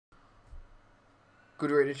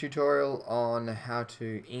Goodreader tutorial on how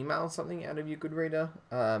to email something out of your Goodreader,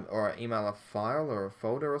 or email a file or a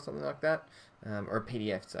folder or something like that, or a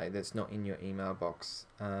PDF, say, that's not in your email box.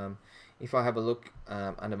 If I have a look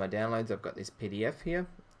under my downloads, I've got this PDF here,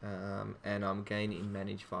 and I'm again in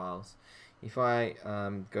Manage Files. If I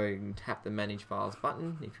go and tap the Manage Files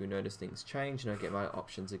button, if you notice things change and I get my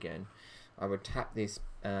options again, I would tap this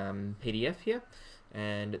PDF here,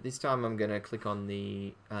 and this time I'm going to click on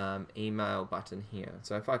the email button here.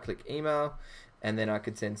 So if I click email, and then I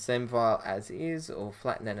could send file as is or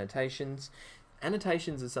flatten annotations.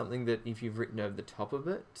 Annotations is something that if you've written over the top of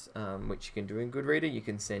it, which you can do in Goodreader, you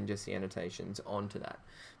can send just the annotations onto that.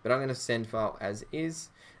 But I'm going to send file as is,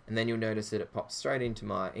 and then you'll notice that it pops straight into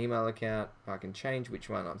my email account. I can change which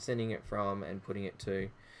one I'm sending it from and putting it to,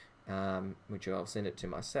 which I'll send it to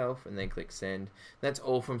myself, and then click send. That's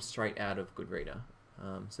all from straight out of Goodreader.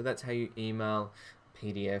 So that's how you email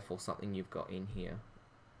PDF or something you've got in here.